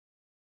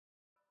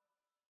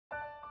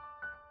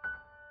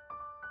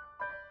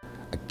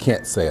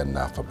can't say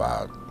enough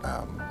about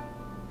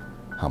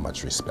how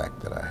much respect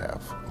that I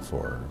have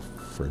for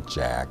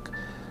Jack,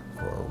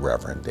 for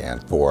Reverend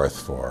Danforth,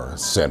 for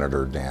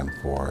Senator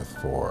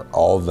Danforth, for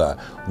all the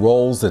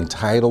roles and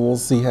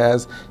titles he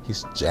has.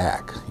 He's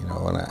Jack, you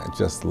know, and I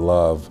just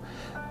love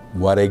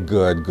what a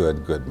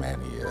good man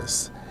he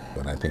is.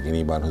 And I think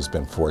anyone who's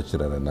been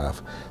fortunate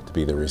enough to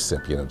be the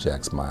recipient of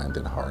Jack's mind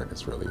and heart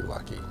is really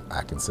lucky.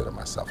 I consider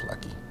myself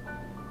lucky.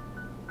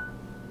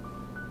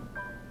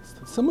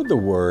 Some of the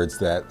words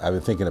that I've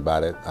been thinking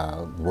about it,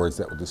 words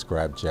that would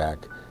describe Jack,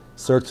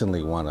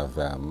 certainly one of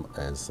them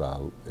is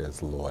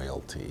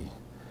loyalty.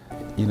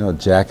 You know,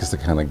 Jack is the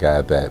kind of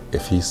guy that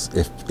if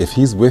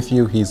he's with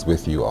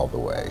you all the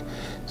way.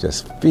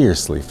 Just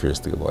fiercely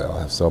loyal.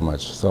 I have so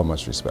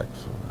much respect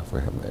for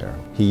him there.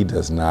 He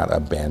does not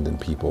abandon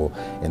people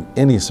in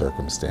any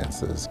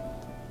circumstances.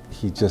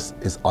 He just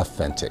is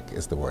authentic,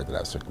 is the word that I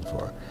was looking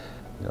for.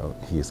 You know,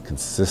 he is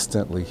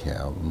consistently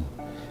him.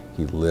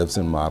 He lives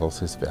and models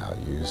his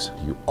values.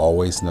 You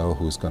always know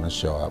who's going to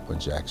show up when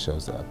Jack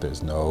shows up.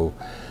 There's no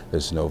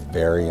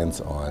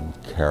variance on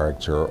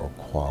character or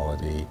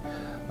quality.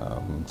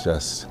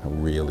 Just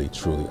really,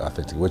 truly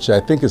authentic, which I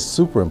think is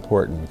super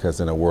important, because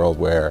in a world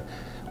where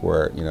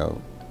you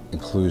know,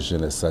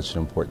 inclusion is such an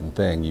important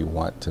thing, you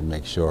want to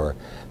make sure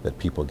that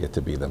people get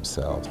to be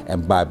themselves.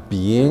 And by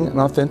being an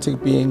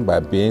authentic being,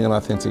 by being an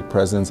authentic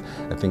presence,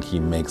 I think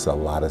he makes a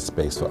lot of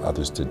space for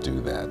others to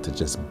do that, to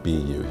just be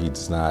you. He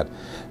does not,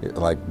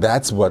 like,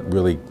 that's what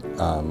really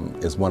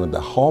is one of the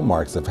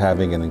hallmarks of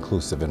having an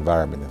inclusive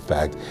environment. In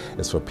fact,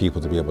 is for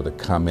people to be able to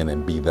come in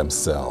and be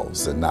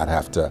themselves and not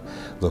have to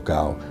look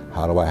out,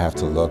 how do I have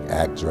to look,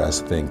 act,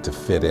 dress, think to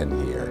fit in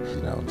here?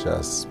 You know,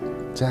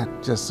 Jack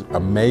just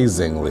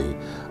amazingly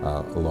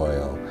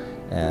loyal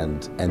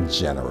and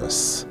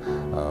generous,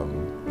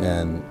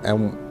 and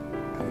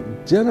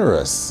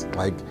generous.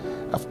 Like,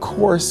 of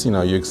course, you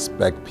know, you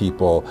expect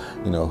people,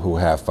 you know, who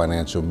have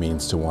financial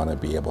means to want to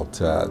be able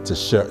to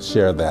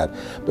share that.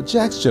 But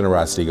Jack's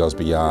generosity goes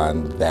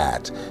beyond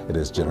that. It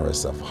is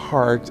generous of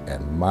heart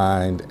and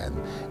mind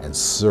and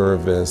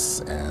service,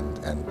 and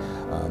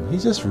he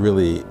just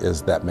really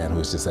is that man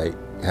who's just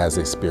has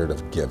a spirit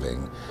of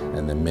giving,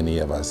 and then many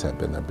of us have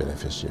been the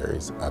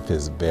beneficiaries of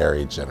his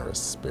very generous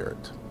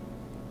spirit.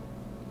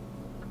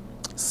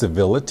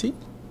 Civility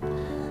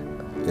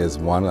is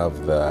one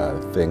of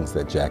the things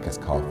that Jack has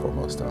called for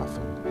most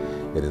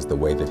often. It is the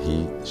way that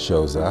he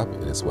shows up.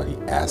 It is what he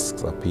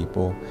asks of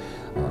people.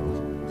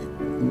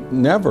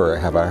 Never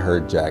have I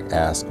heard Jack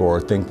ask or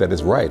think that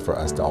it's right for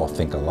us to all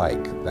think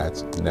alike.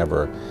 That's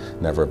never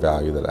a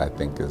value that I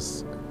think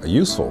is a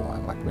useful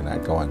one. Like, we're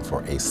not going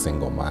for a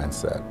single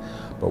mindset,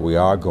 but we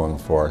are going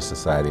for a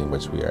society in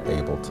which we are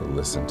able to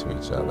listen to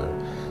each other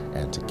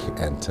and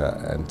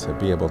to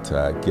be able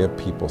to give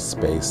people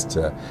space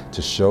to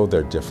show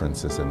their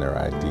differences and their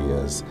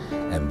ideas,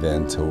 and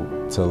then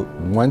to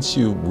once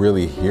you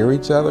really hear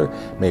each other,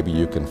 maybe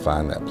you can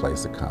find that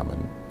place of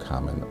common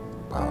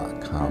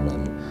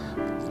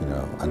you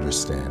know,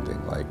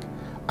 understanding. Like,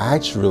 I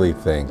truly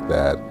think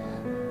that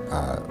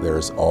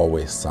there's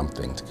always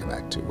something to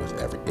connect to with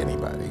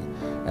anybody,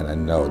 and I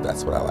know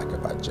that's what I like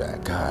about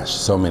Jack. Gosh,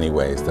 so many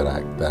ways that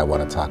I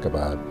want to talk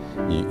about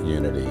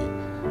unity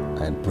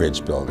and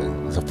bridge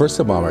building. So first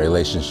of all, my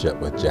relationship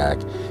with Jack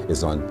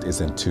is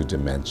in two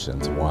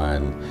dimensions.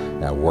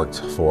 One, I worked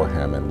for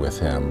him and with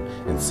him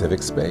in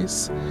civic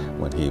space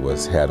when he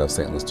was head of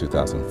St. Louis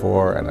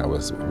 2004, and I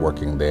was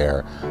working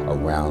there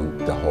around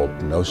the whole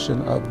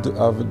notion of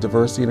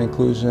diversity and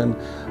inclusion,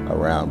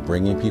 around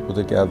bringing people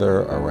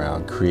together,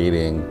 around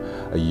creating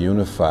a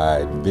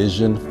unified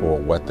vision for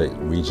what the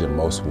region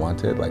most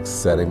wanted, like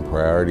setting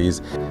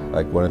priorities.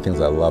 Like, one of the things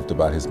I loved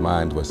about his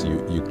mind was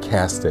you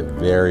cast a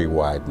very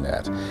wide net,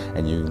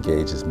 and you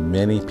engage as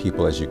many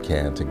people as you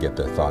can to get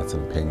their thoughts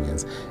and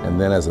opinions. And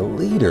then as a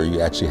leader,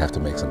 you actually have to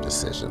make some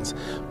decisions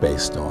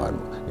based on,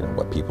 you know,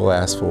 what people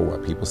ask for,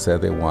 what people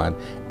said they want,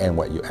 and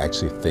what you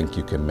actually think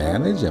you can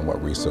manage, and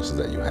what resources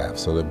that you have.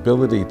 So the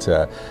ability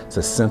to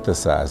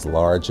synthesize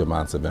large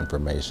amounts of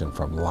information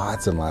from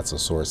lots and lots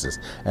of sources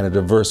and a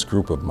diverse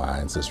group of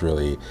minds is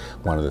really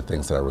one of the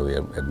things that I really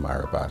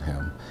admire about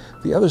him.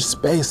 The other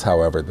space,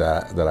 however,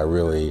 that I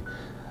really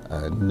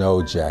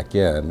know Jack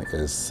in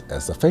is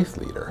as a faith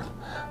leader.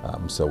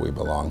 So we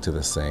belong to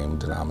the same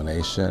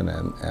denomination,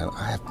 and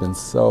I have been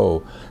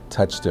so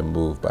touched and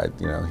moved by,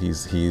 you know,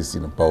 he's you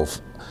know,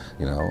 both,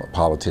 you know, a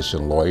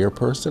politician, lawyer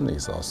person.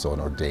 He's also an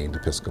ordained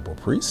Episcopal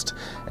priest,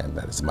 and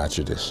that is my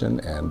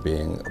tradition. And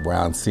being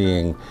around,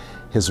 seeing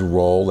his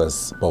role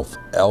as both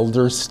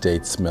elder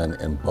statesman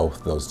in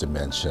both those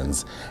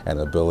dimensions, and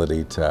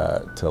ability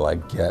to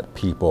like get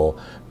people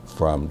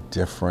from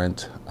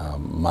different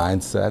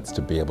mindsets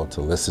to be able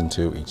to listen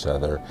to each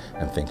other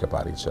and think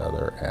about each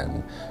other,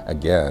 and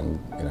again,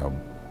 you know,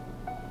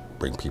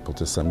 bring people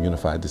to some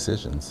unified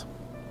decisions.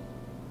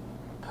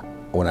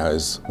 When I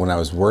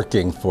was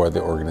working for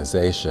the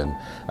organization,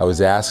 I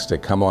was asked to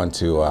come on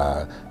to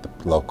the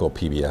local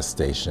PBS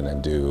station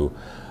and do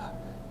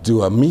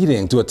a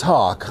meeting, do a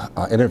talk,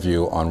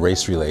 interview on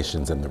race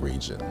relations in the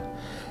region.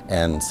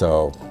 And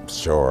so,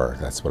 sure,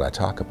 that's what I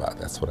talk about.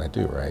 That's what I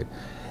do, right?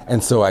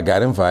 And so I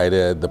got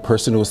invited. The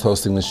person who was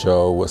hosting the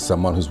show was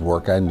someone whose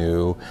work I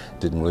knew,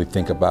 didn't really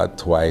think about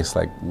twice,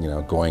 like,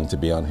 going to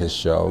be on his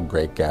show,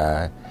 great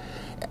guy.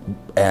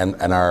 And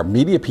our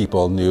media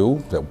people knew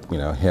that,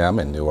 him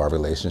and knew our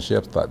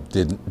relationship, but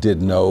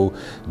did no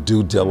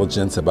due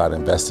diligence about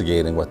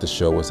investigating what the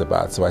show was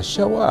about. So I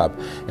show up,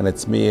 and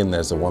it's me, and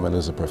there's a woman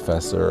who's a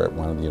professor at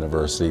one of the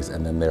universities,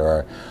 and then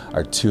there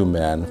are two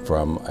men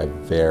from a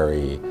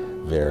very,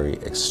 very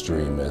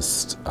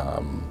extremist,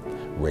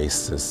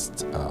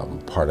 racist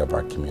part of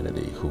our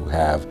community who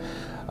have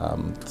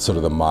sort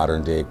of the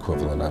modern day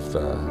equivalent of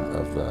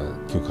the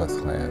Ku Klux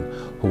Klan,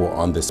 who were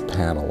on this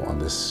panel on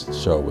this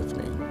show with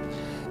me.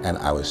 And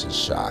I was just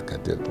shocked. I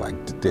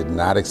did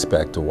not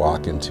expect to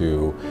walk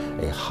into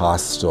a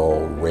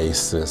hostile,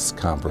 racist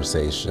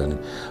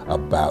conversation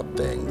about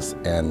things.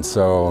 And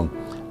so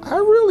I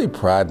really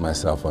pride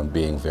myself on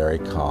being very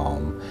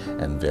calm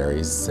and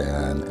very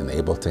zen and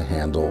able to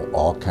handle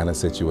all kind of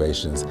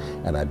situations,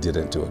 and I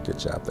didn't do a good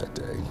job that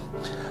day.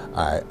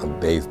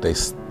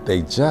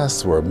 They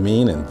just were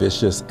mean and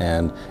vicious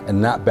and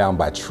not bound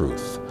by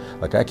truth.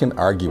 Like, I can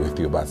argue with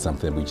you about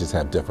something, we just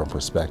have different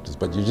perspectives,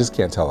 but you just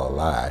can't tell a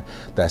lie.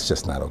 That's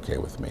just not okay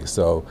with me.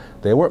 So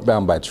they weren't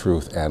bound by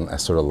truth, and I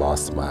sort of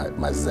lost my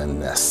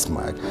zenness,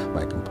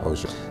 my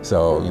composure.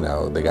 So,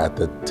 they got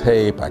the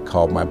tape. I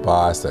called my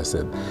boss. I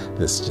said,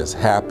 this just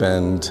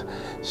happened.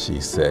 She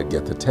said,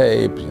 get the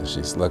tape.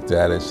 She looked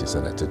at it. She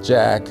sent it to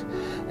Jack,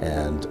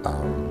 and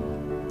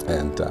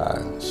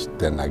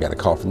then I got a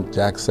call from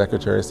Jack's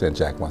secretary saying,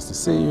 Jack wants to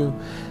see you.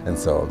 And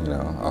so,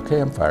 okay,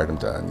 I'm fired, I'm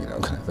done,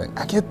 kind of thing.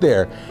 I get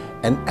there,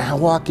 and I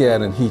walk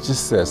in, and he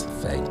just says,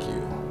 thank you.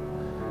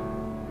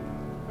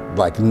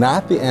 Like,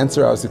 not the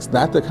answer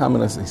not the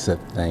comment, he said,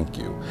 thank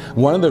you.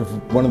 One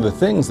of the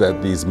things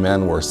that these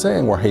men were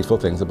saying were hateful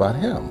things about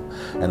him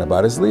and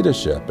about his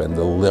leadership and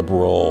the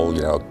liberal,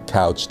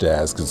 couched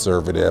as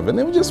conservative, and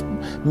they were just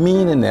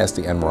mean and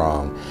nasty and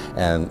wrong.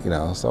 And,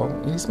 so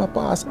he's my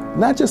boss,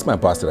 not just my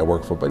boss that I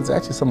work for, but he's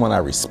actually someone I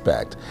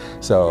respect.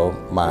 So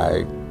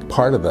my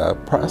part of the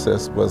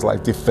process was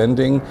like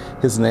defending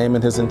his name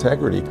and his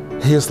integrity.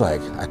 He was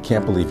like, I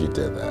can't believe you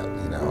did that.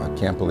 I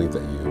can't believe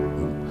that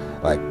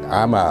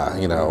I'm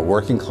a,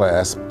 working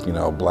class,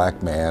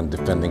 black man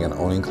defending an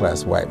owning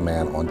class white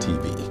man on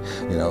TV.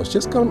 It's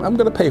just, I'm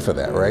gonna pay for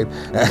that, right?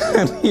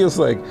 And he was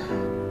like,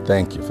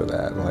 thank you for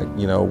that. Like,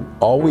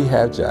 all we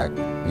have, Jack,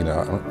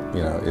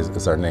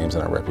 is our names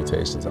and our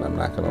reputations, and I'm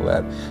not gonna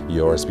let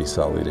yours be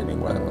sullied any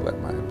more than we'll let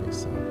mine be.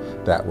 So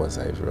that was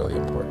a really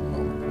important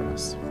moment for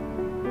us.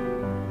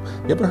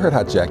 You ever heard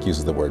how Jack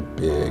uses the word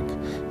big?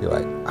 You're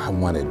like, I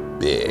want it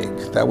big.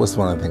 That was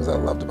one of the things I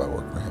loved about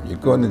working for him. You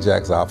go into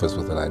Jack's office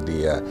with an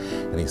idea,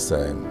 and he's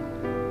saying,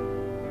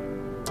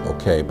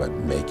 okay, but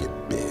make it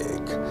big.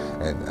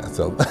 And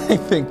so I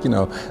think,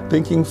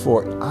 thinking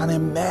for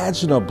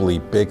unimaginably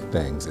big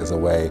things is a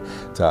way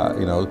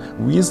to,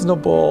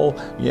 reasonable,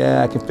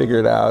 yeah, I can figure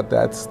it out,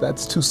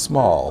 that's too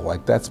small.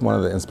 Like, that's one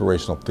of the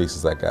inspirational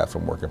pieces I got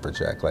from working for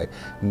Jack. Like,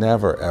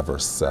 never ever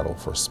settle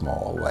for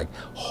small. Like,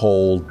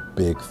 hold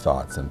big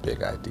thoughts and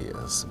big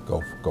ideas.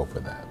 Go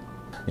for that.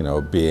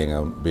 Being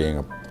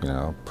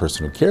a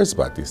person who cares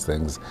about these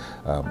things,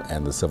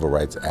 and the Civil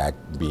Rights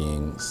Act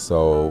being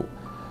so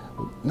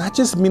not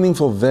just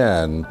meaningful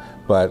then,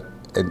 but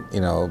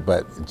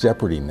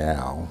jeopardy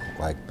now.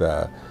 Like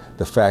the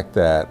fact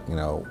that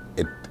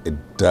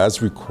it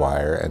does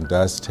require and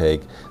does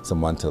take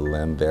someone to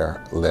lend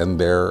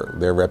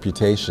their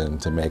reputation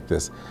to make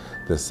this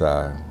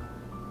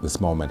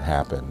moment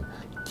happen.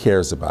 He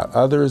cares about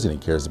others, and he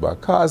cares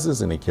about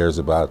causes, and he cares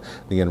about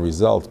the end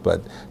result,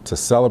 but to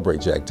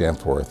celebrate Jack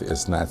Danforth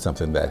is not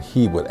something that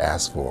he would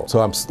ask for.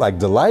 So I'm like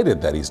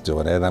delighted that he's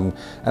doing it, and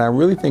I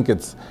really think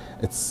it's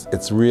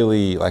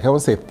really, like, I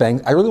want to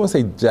say I really want to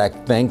say,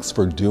 Jack, thanks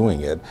for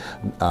doing it,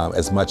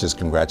 as much as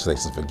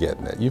congratulations for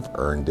getting it. You've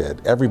earned it.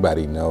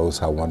 Everybody knows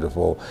how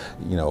wonderful,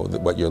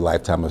 what your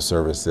lifetime of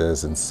service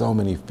is in so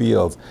many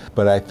fields,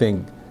 but I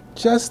think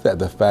just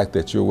the fact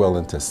that you're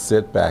willing to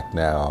sit back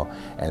now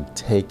and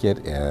take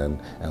it in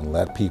and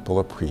let people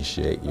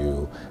appreciate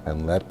you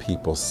and let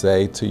people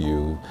say to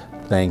you,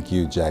 thank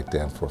you, Jack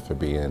Danforth, for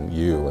being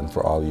you and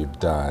for all you've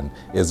done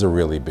is a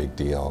really big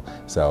deal.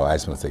 So I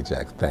just want to say,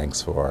 Jack,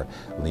 thanks for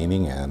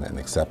leaning in and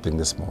accepting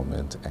this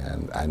moment.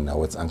 And I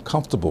know it's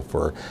uncomfortable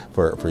for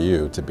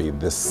you to be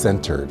this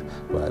centered,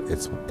 but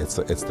it's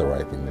the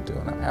right thing to do,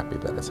 and I'm happy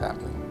that it's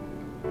happening.